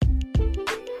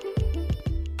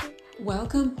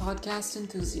Welcome, podcast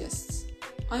enthusiasts.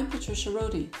 I'm Patricia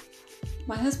Rodi.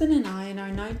 My husband and I and our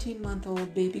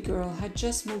 19-month-old baby girl had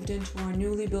just moved into our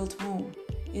newly built home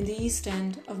in the East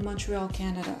End of Montreal,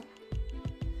 Canada.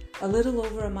 A little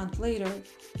over a month later,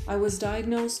 I was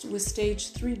diagnosed with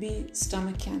stage 3B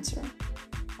stomach cancer.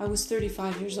 I was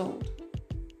 35 years old.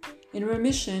 In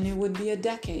remission, it would be a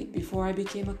decade before I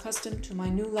became accustomed to my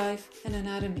new life and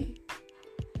anatomy.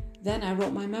 Then I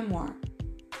wrote my memoir.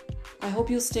 I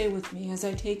hope you'll stay with me as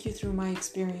I take you through my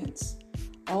experience,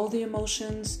 all the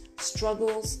emotions,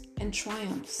 struggles, and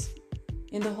triumphs,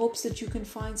 in the hopes that you can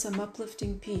find some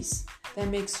uplifting peace that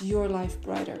makes your life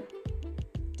brighter.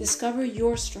 Discover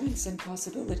your strengths and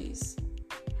possibilities.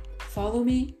 Follow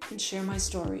me and share my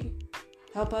story.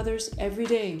 Help others every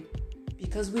day,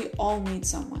 because we all need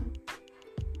someone.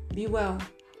 Be well,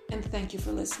 and thank you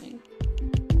for listening.